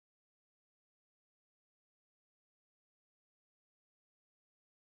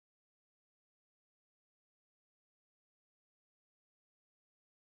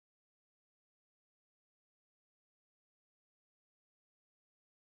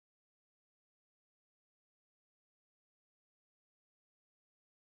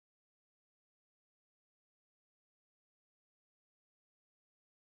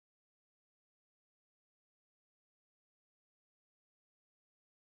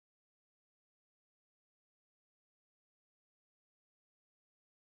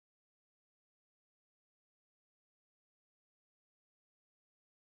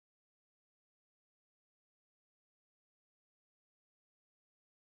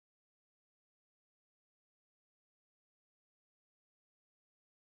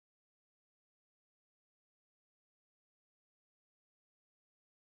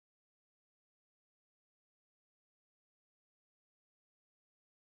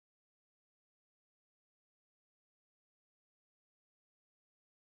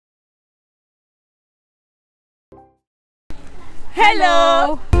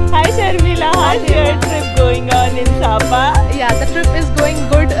Hello! Hi Sharmila, how's your trip going on in Sapa? Yeah, the trip is going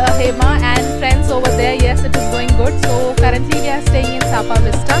good, Hema and friends over there. Yes, it is going good. So currently we are staying in Sapa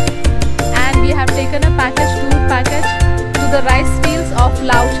Vista and we have taken a tour package to the rice fields of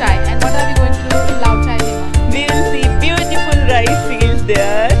Lao Chai. And what are we going to do in Lao Chai, Hema? We will see beautiful rice fields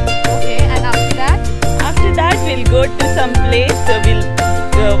there. Okay, and after that? After that we'll go to some place.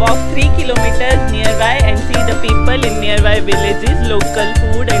 We'll walk 3 kilometers nearby and see the people in nearby villages, local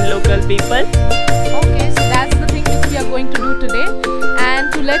food and local people. Okay, so that's the thing which we are going to do today.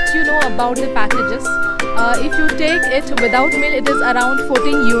 And to let you know about the packages, if you take it without meal, it is around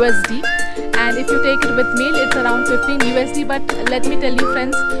 14 USD. And if you take it with meal, it's around 15 USD. But let me tell you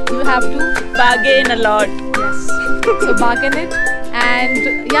friends, you have to bargain a lot. Yes, so bargain it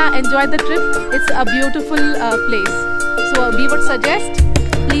and yeah, enjoy the trip. It's a beautiful place. So we would suggest,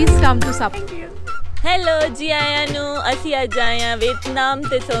 please come to Sapa. Hello जी आया नू असी अज आए हैं Vietnam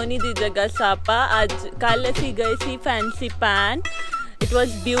ते सोनी दी जगह सापा अज कल असी गए सी fancy pan it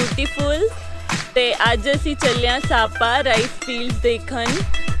was beautiful ते अज असी चलिया सापा राइस फील्ड्स देखन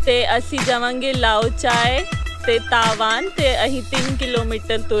ते असी जावांगे लाओ चाय ते तावान ते अही 3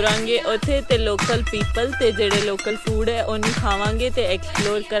 किलोमीटर तुरांगे उथे ते लोकल पीपल ते जेड़े लोकल फूड है उन्हें खावांगे ते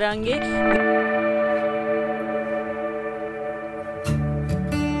एक्सप्लोर करांगे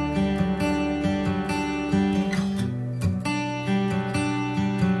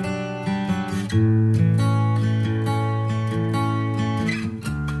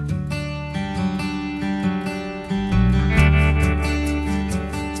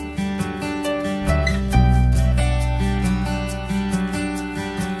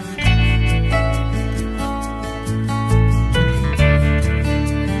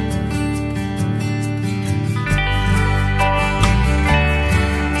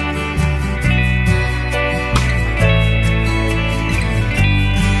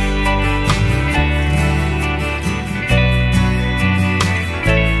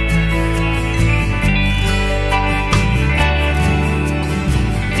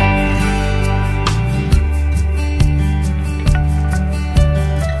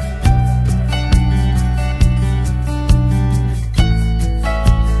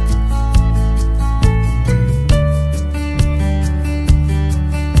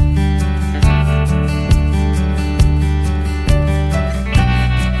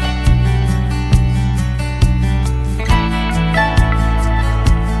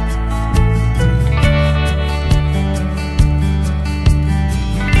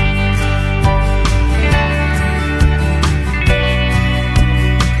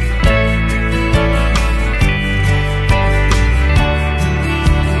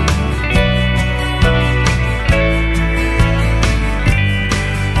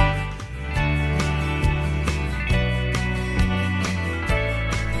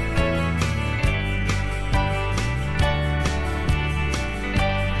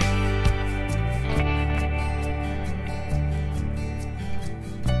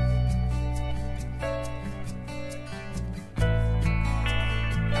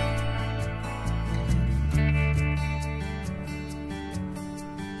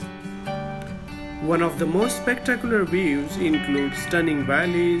One of the most spectacular views includes stunning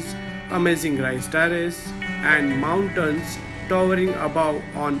valleys, amazing rice terrace, and mountains towering above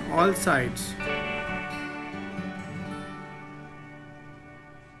on all sides.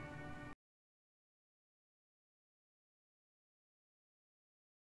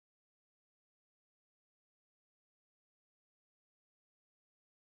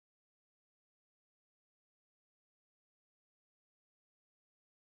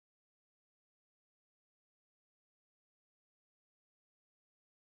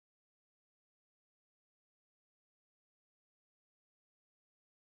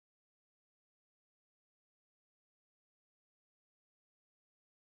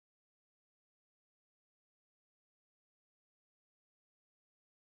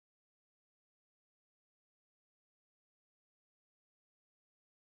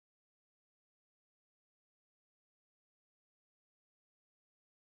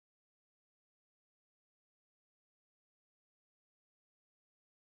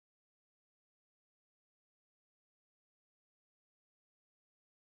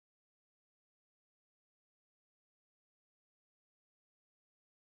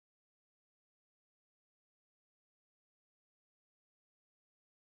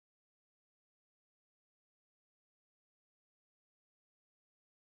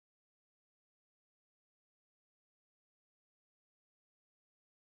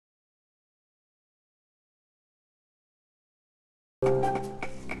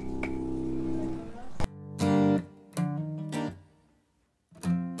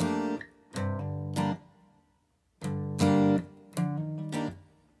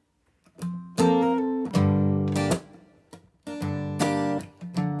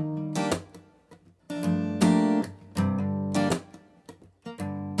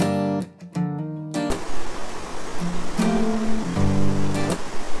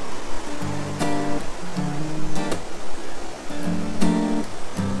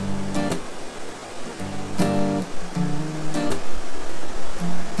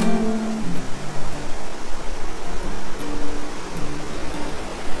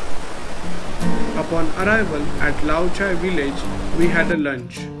 Upon arrival at Lao Chai village, we had a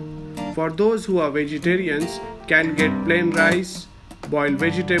lunch. For those who are vegetarians, can get plain rice, boiled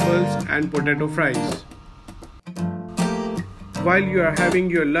vegetables and potato fries. While you are having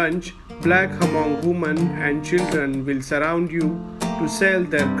your lunch, black Hmong women and children will surround you to sell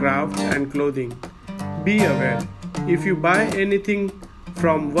their crafts and clothing. Be aware, if you buy anything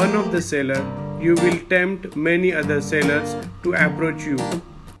from one of the sellers, you will tempt many other sellers to approach you.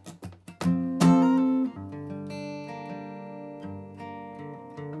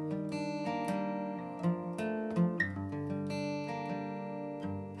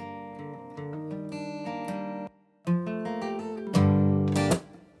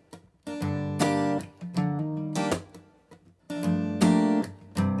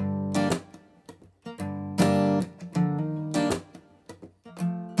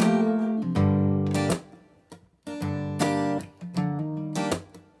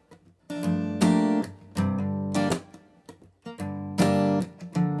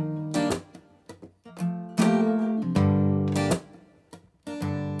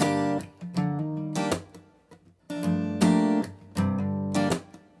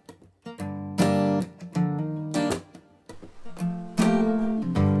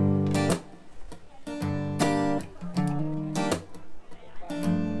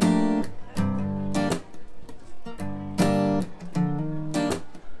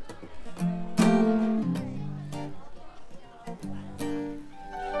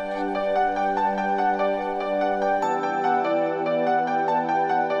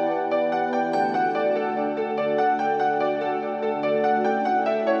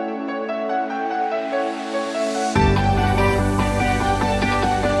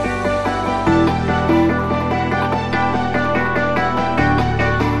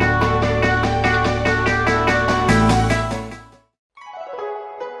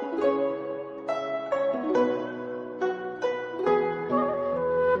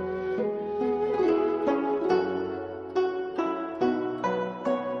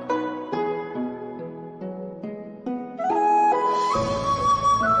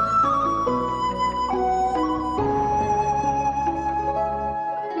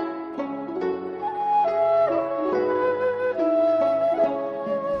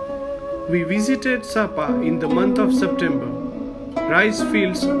 We visited Sapa in the month of September. Rice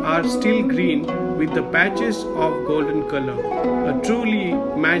fields are still green with the patches of golden color. A truly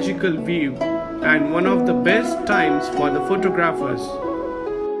magical view and one of the best times for the photographers.